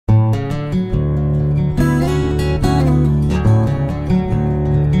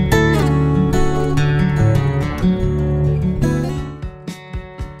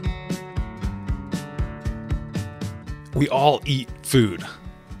We all eat food.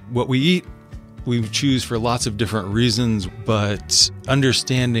 What we eat, we choose for lots of different reasons, but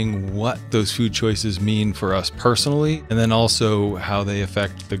understanding what those food choices mean for us personally, and then also how they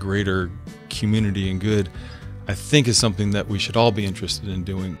affect the greater community and good, I think is something that we should all be interested in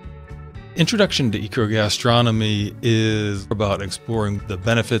doing. Introduction to Ecogastronomy is about exploring the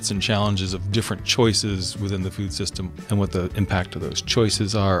benefits and challenges of different choices within the food system and what the impact of those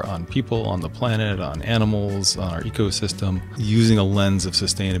choices are on people, on the planet, on animals, on our ecosystem, using a lens of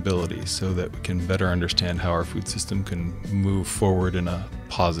sustainability so that we can better understand how our food system can move forward in a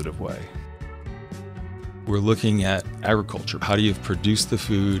positive way. We're looking at agriculture. How do you produce the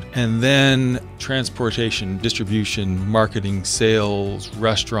food? And then transportation, distribution, marketing, sales,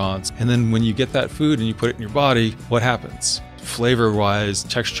 restaurants. And then when you get that food and you put it in your body, what happens? Flavor-wise,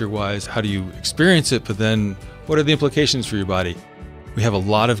 texture-wise, how do you experience it? But then what are the implications for your body? We have a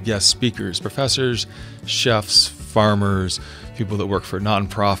lot of guest speakers, professors, chefs, farmers, people that work for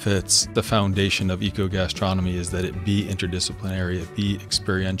nonprofits. The foundation of ecogastronomy is that it be interdisciplinary, it be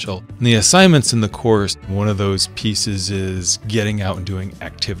experiential. And the assignments in the course, one of those pieces is getting out and doing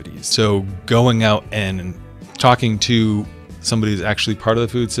activities. So going out and talking to somebody who's actually part of the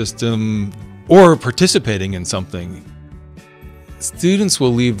food system or participating in something. Students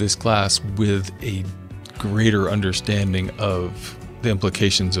will leave this class with a greater understanding of the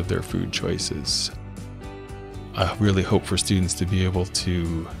implications of their food choices. I really hope for students to be able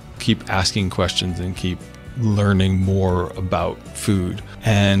to keep asking questions and keep learning more about food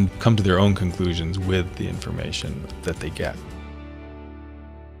and come to their own conclusions with the information that they get.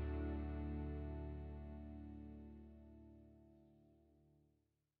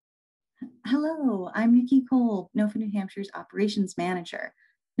 Hello, I'm Nikki Cole, NOFA New Hampshire's Operations Manager.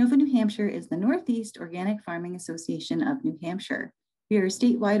 NOFA New Hampshire is the Northeast Organic Farming Association of New Hampshire. We are a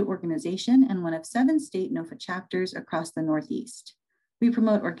statewide organization and one of 7 state NOFA chapters across the Northeast. We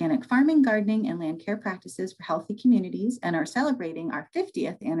promote organic farming, gardening, and land care practices for healthy communities and are celebrating our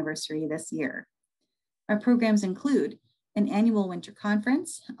 50th anniversary this year. Our programs include an annual winter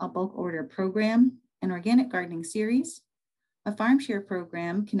conference, a bulk order program, an organic gardening series, a farm share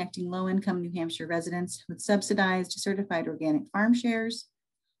program connecting low-income New Hampshire residents with subsidized certified organic farm shares,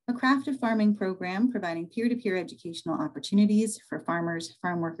 a crafted farming program providing peer-to-peer educational opportunities for farmers,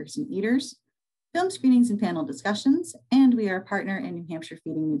 farm workers, and eaters, film screenings and panel discussions, and we are a partner in New Hampshire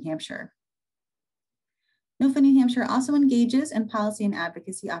Feeding New Hampshire. NOFA New Hampshire also engages in policy and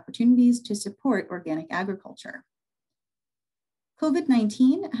advocacy opportunities to support organic agriculture.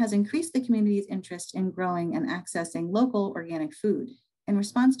 COVID-19 has increased the community's interest in growing and accessing local organic food. In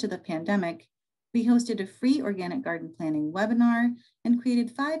response to the pandemic, we hosted a free organic garden planning webinar and created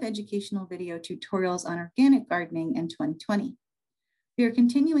 5 educational video tutorials on organic gardening in 2020. We are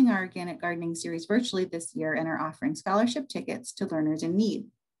continuing our organic gardening series virtually this year and are offering scholarship tickets to learners in need.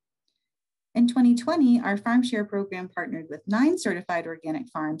 In 2020, our farm share program partnered with 9 certified organic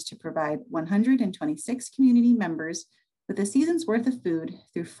farms to provide 126 community members with a season's worth of food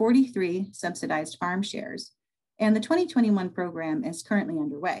through 43 subsidized farm shares, and the 2021 program is currently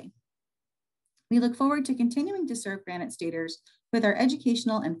underway. We look forward to continuing to serve Granite Staters with our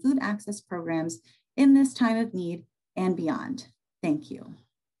educational and food access programs in this time of need and beyond. Thank you.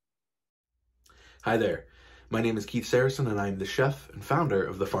 Hi there. My name is Keith Saracen and I'm the chef and founder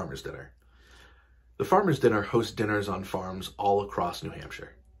of the Farmer's Dinner. The Farmer's Dinner hosts dinners on farms all across New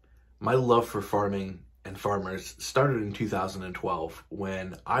Hampshire. My love for farming and farmers started in 2012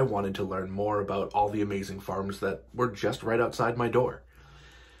 when I wanted to learn more about all the amazing farms that were just right outside my door.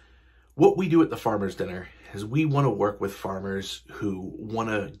 What we do at the Farmer's Dinner is we want to work with farmers who want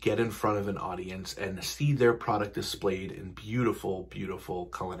to get in front of an audience and see their product displayed in beautiful, beautiful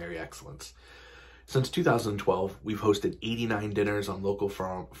culinary excellence. Since 2012, we've hosted 89 dinners on local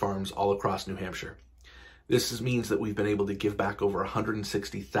farms all across New Hampshire. This means that we've been able to give back over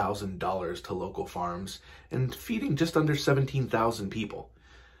 $160,000 to local farms and feeding just under 17,000 people.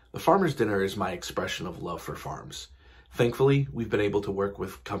 The Farmer's Dinner is my expression of love for farms. Thankfully, we've been able to work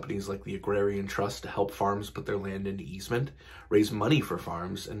with companies like the Agrarian Trust to help farms put their land into easement, raise money for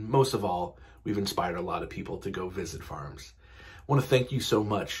farms, and most of all, we've inspired a lot of people to go visit farms. I want to thank you so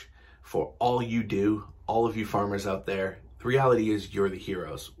much for all you do, all of you farmers out there. The reality is you're the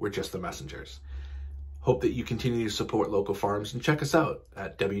heroes. We're just the messengers. Hope that you continue to support local farms and check us out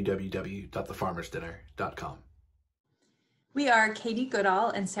at www.thefarmersdinner.com. We are Katie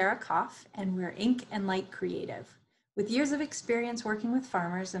Goodall and Sarah Koff, and we're Ink and Light Creative. With years of experience working with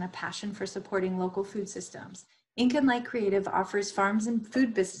farmers and a passion for supporting local food systems, Ink and Light Creative offers farms and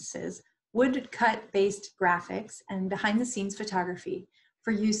food businesses woodcut-based graphics and behind-the-scenes photography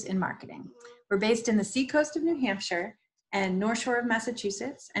for use in marketing. We're based in the seacoast of New Hampshire, and North Shore of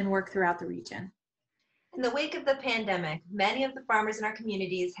Massachusetts and work throughout the region. In the wake of the pandemic, many of the farmers in our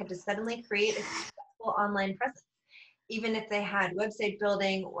communities had to suddenly create a successful online presence. Even if they had website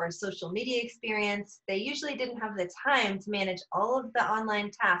building or social media experience, they usually didn't have the time to manage all of the online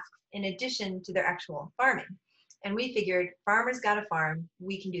tasks in addition to their actual farming. And we figured, farmers got a farm,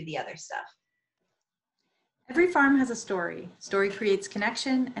 we can do the other stuff. Every farm has a story. Story creates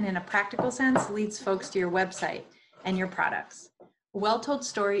connection and in a practical sense leads folks to your website and your products. A well-told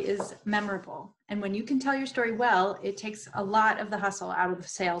story is memorable. And when you can tell your story well, it takes a lot of the hustle out of the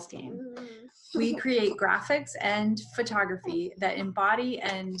sales game. We create graphics and photography that embody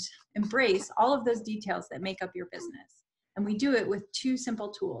and embrace all of those details that make up your business. And we do it with two simple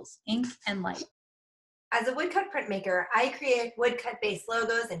tools, ink and light. As a woodcut printmaker, I create woodcut-based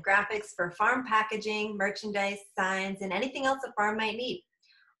logos and graphics for farm packaging, merchandise, signs, and anything else a farm might need.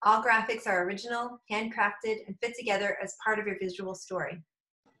 All graphics are original, handcrafted, and fit together as part of your visual story.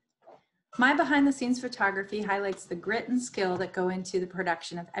 My behind-the-scenes photography highlights the grit and skill that go into the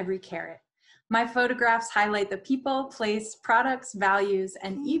production of every carrot. My photographs highlight the people, place, products, values,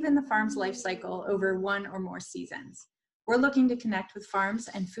 and even the farm's life cycle over one or more seasons. We're looking to connect with farms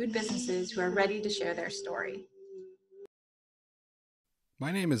and food businesses who are ready to share their story.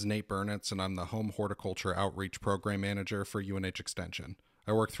 My name is Nate Burnitz, and I'm the Home Horticulture Outreach Program Manager for UNH Extension.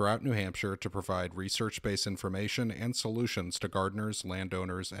 I work throughout New Hampshire to provide research-based information and solutions to gardeners,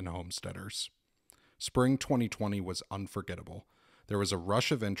 landowners, and homesteaders. Spring 2020 was unforgettable. There was a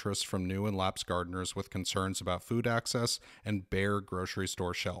rush of interest from new and lapsed gardeners with concerns about food access and bare grocery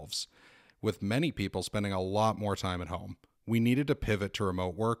store shelves, with many people spending a lot more time at home. We needed to pivot to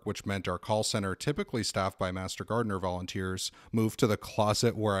remote work, which meant our call center, typically staffed by Master Gardener volunteers, moved to the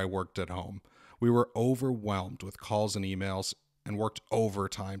closet where I worked at home. We were overwhelmed with calls and emails and worked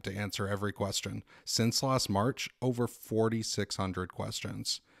overtime to answer every question. Since last March, over 4,600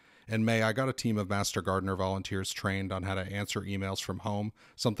 questions. In May, I got a team of Master Gardener volunteers trained on how to answer emails from home,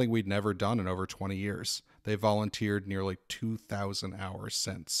 something we'd never done in over 20 years. They volunteered nearly 2,000 hours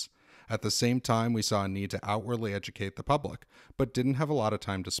since. At the same time, we saw a need to outwardly educate the public, but didn't have a lot of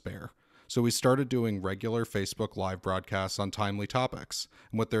time to spare. So we started doing regular Facebook Live broadcasts on timely topics,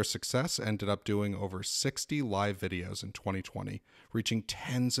 and with their success, ended up doing over 60 live videos in 2020, reaching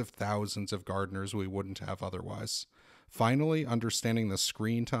tens of thousands of gardeners we wouldn't have otherwise. Finally, understanding the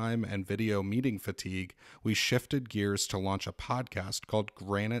screen time and video meeting fatigue, we shifted gears to launch a podcast called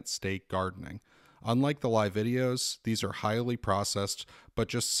Granite State Gardening. Unlike the live videos, these are highly processed, but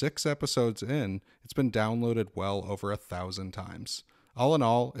just 6 episodes in, it's been downloaded well over 1,000 times. All in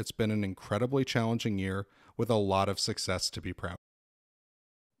all, it's been an incredibly challenging year with a lot of success to be proud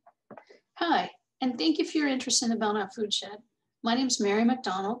of. Hi, and thank you for your interest in the Belknap Foodshed. My name is Mary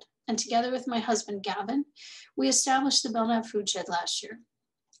McDonald, and together with my husband, Gavin, we established the Belknap Foodshed last year.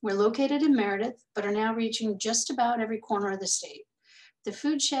 We're located in Meredith, but are now reaching just about every corner of the state. The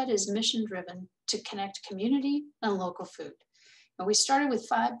Foodshed is mission-driven to connect community and local food. And we started with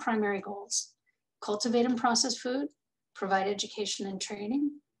 5 primary goals: cultivate and process food, provide education and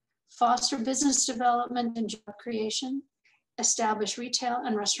training, foster business development and job creation, establish retail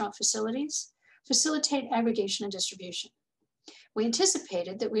and restaurant facilities, facilitate aggregation and distribution. We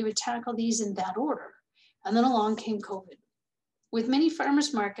anticipated that we would tackle these in that order, and then along came COVID. With many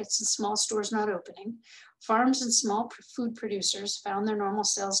farmers markets and small stores not opening, farms and small food producers found their normal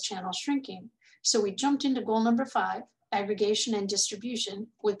sales channels shrinking. So we jumped into goal number 5, aggregation and distribution,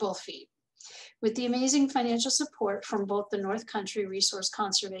 with both feet. With the amazing financial support from both the North Country Resource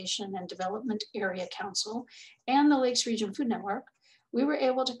Conservation and Development Area Council and the Lakes Region Food Network, we were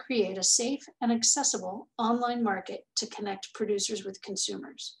able to create a safe and accessible online market to connect producers with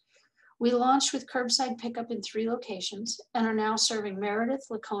consumers. We launched with curbside pickup in 3 locations and are now serving Meredith,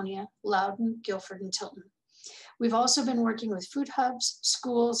 Laconia, Loudon, Guilford, and Tilton. We've also been working with food hubs,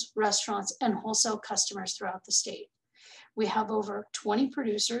 schools, restaurants, and wholesale customers throughout the state. We have over 20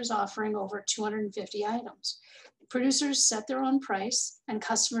 producers offering over 250 items. Producers set their own price and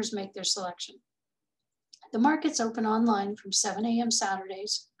customers make their selection. The market's open online from 7 a.m.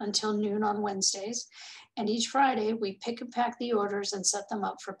 Saturdays until noon on Wednesdays, and each Friday we pick and pack the orders and set them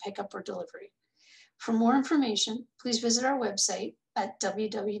up for pickup or delivery. For more information, please visit our website at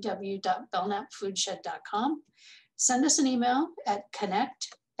www.belknapfoodshed.com. Send us an email at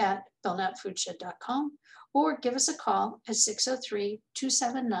connect@belknapfoodshed.com or give us a call at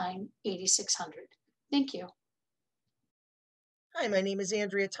 603-279-8600. Thank you. Hi, my name is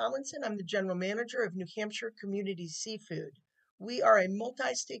Andrea Tomlinson. I'm the General Manager of New Hampshire Community Seafood. We are a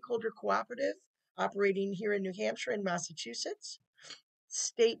multi-stakeholder cooperative operating here in New Hampshire and Massachusetts.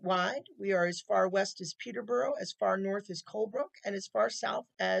 Statewide, we are as far west as Peterborough, as far north as Colebrook, and as far south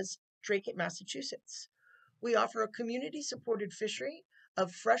as Drake, Massachusetts. We offer a community-supported fishery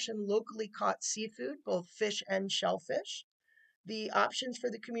of fresh and locally caught seafood, both fish and shellfish. The options for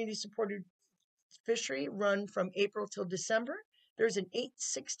the community-supported fishery run from April till December. There's an 8,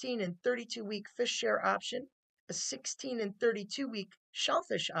 16, and 32-week fish share option, a 16 and 32-week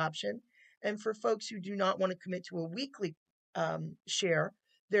shellfish option, and for folks who do not want to commit to a weekly share,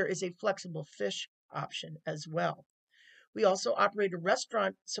 there is a flexible fish option as well. We also operate a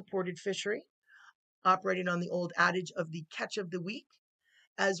restaurant-supported fishery, operating on the old adage of the catch of the week,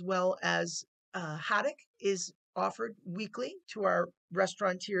 as well as haddock is offered weekly to our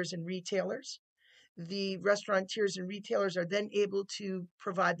restaurateurs and retailers. The restaurateurs and retailers are then able to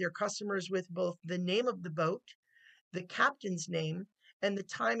provide their customers with both the name of the boat, the captain's name, and the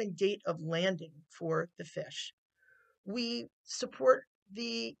time and date of landing for the fish. We support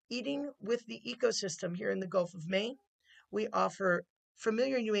the eating with the ecosystem here in the Gulf of Maine. We offer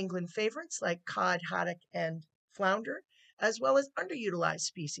familiar New England favorites like cod, haddock, and flounder, as well as underutilized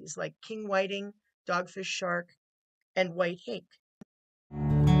species like king whiting, dogfish shark, and white hake.